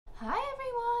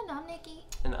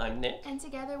I'm Nick. And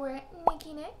together we're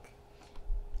Nicky Nick.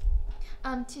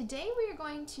 Today we are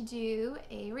going to do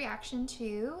a reaction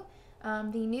to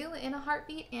the new In a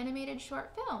Heartbeat animated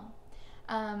short film.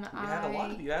 We had a lot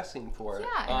of you asking for it.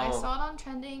 Yeah, and I saw it on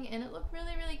trending, and it looked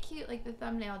really, really cute, like the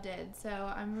thumbnail did. So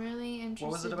I'm really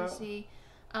interested to see.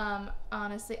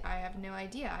 Honestly, I have no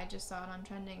idea. I just saw it on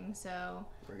trending, so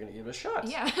we're gonna give it a shot.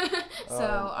 Yeah.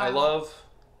 So I love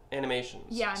animations.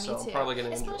 Yeah, me so too. I'm probably gonna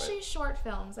especially enjoy it. short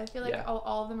films. I feel like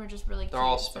all of them are just really cute. They're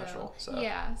all special. So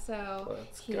yeah. So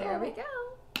here we go.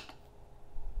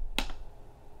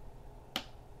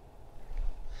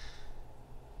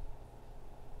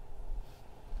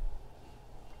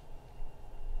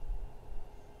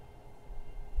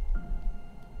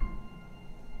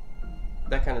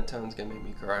 That kind of tone's gonna make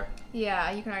me cry.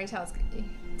 Yeah, you can already tell it's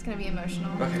gonna be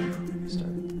emotional. Okay, start.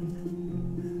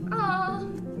 Aww.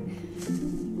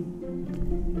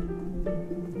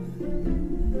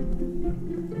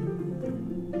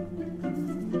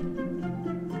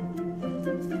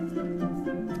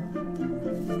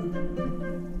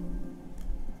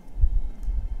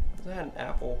 Is that an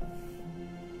apple?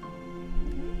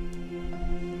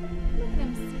 Look at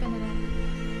him spinning it.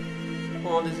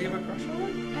 Oh, does he have a crush on her?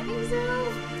 I think so.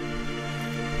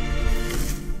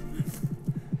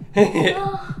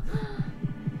 Oh.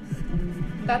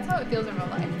 That's how it feels in real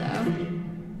life, though.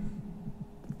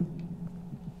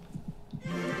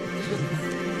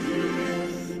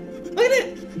 Look at it!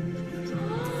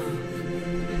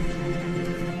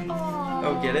 Aww.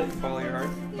 Oh, get it? Follow your heart?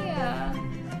 Yeah.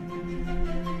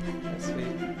 That's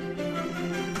sweet.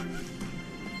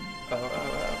 Oh.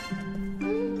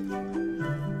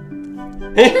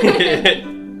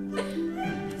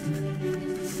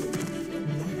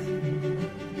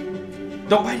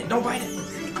 Don't bite it! Don't bite it!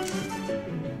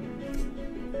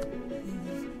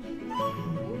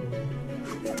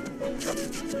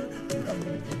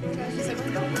 Gosh, she's like,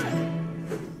 what's going on?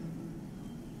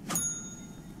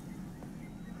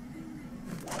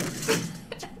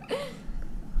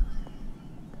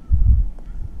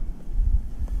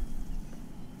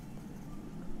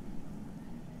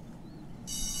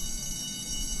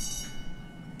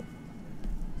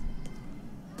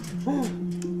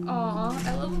 Aw,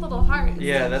 I love the little heart.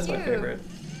 Yeah, so that's cute. my favorite.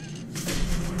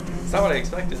 It's not what I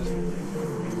expected.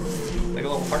 Like a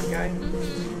little heart guy.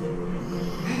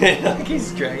 Mm-hmm. Like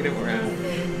he's dragging him around.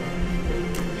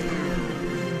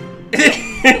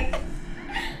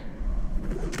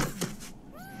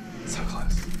 So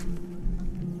close.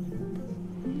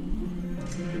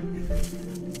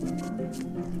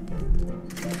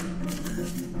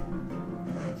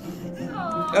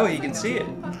 Aww, Oh, you can see it.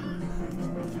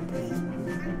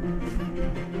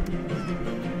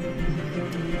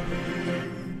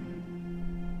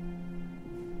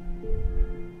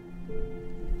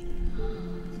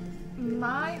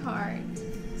 My heart.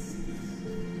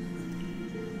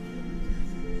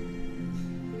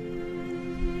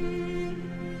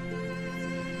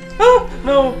 Oh,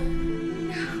 no.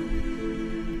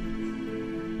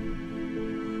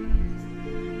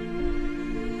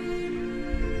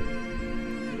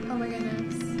 Oh my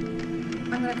goodness.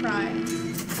 I'm gonna cry.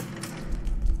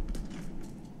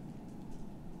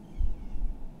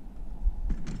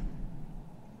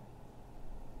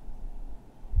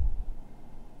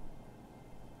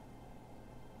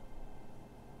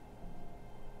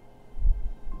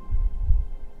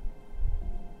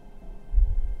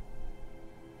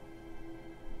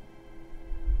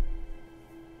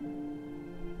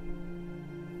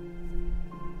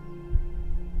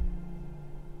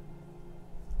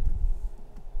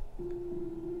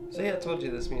 See, I told you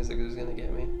this music was gonna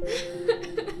get me.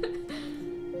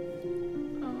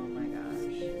 Oh my gosh.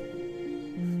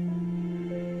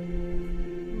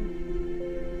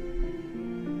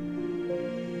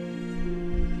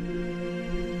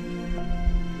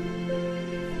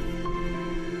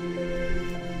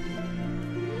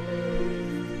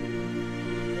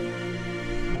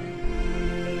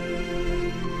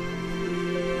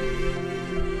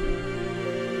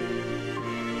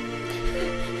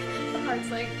 The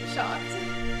heart's like shocked.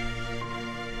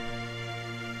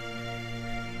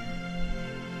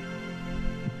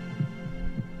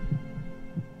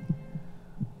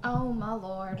 Oh my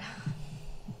lord.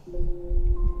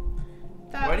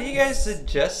 Why do you guys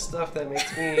suggest stuff that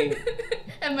makes me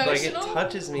emotional? like it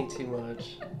touches me too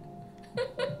much?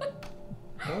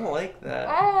 I don't like that.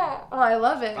 Oh, I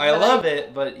love it. I love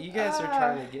it, but you guys are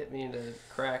trying to get me to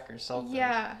crack or something.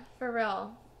 Yeah, for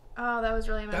real. Oh, that was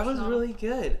really emotional. That was really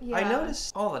good. Yeah. I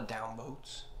noticed all the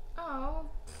downvotes. Oh,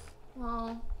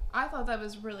 well, I thought that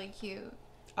was really cute.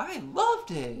 I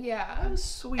loved it. Yeah. That was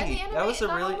sweet. And that was a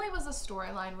not really... only was the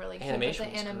storyline really cute, animation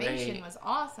but the was animation great. was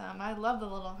awesome. I love the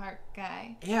little heart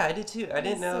guy. Yeah, I did too. I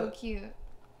didn't know so cute.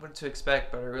 what to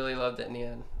expect, but I really loved it in the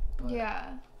end. But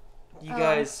Yeah. you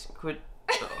guys quit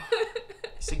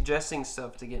suggesting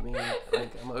stuff to get me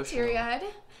like emotional. Teary-eyed.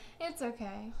 It's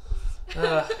okay.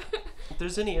 If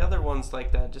there's any other ones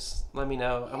like that, just let me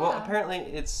know. Yeah. Well, apparently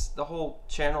it's the whole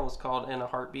channel is called In a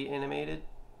Heartbeat Animated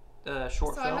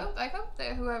short so film. I hope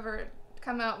that whoever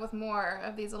come out with more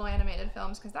of these little animated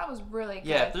films, because that was really good.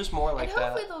 Yeah, if there's more like and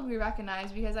that. hopefully they'll be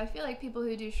recognized, because I feel like people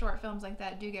who do short films like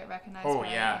that do get recognized. Oh for,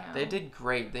 yeah, you know, they did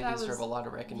great. They that deserve was- a lot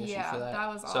of recognition yeah, for that. that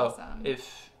was so awesome.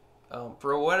 if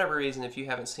for whatever reason, if you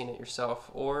haven't seen it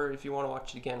yourself, or if you want to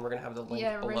watch it again, we're gonna have the link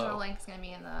yeah, below. original link's gonna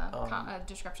be in the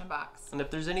description box. And if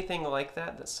there's anything like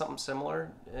that, that's something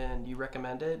similar, and you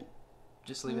recommend it,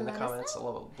 just leave it in the Let us comments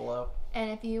know. below. And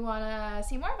if you want to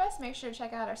see more of us, make sure to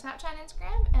check out our Snapchat and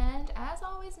Instagram. And as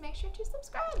always, make sure to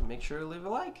subscribe. Make sure to leave a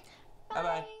like. Bye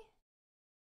bye.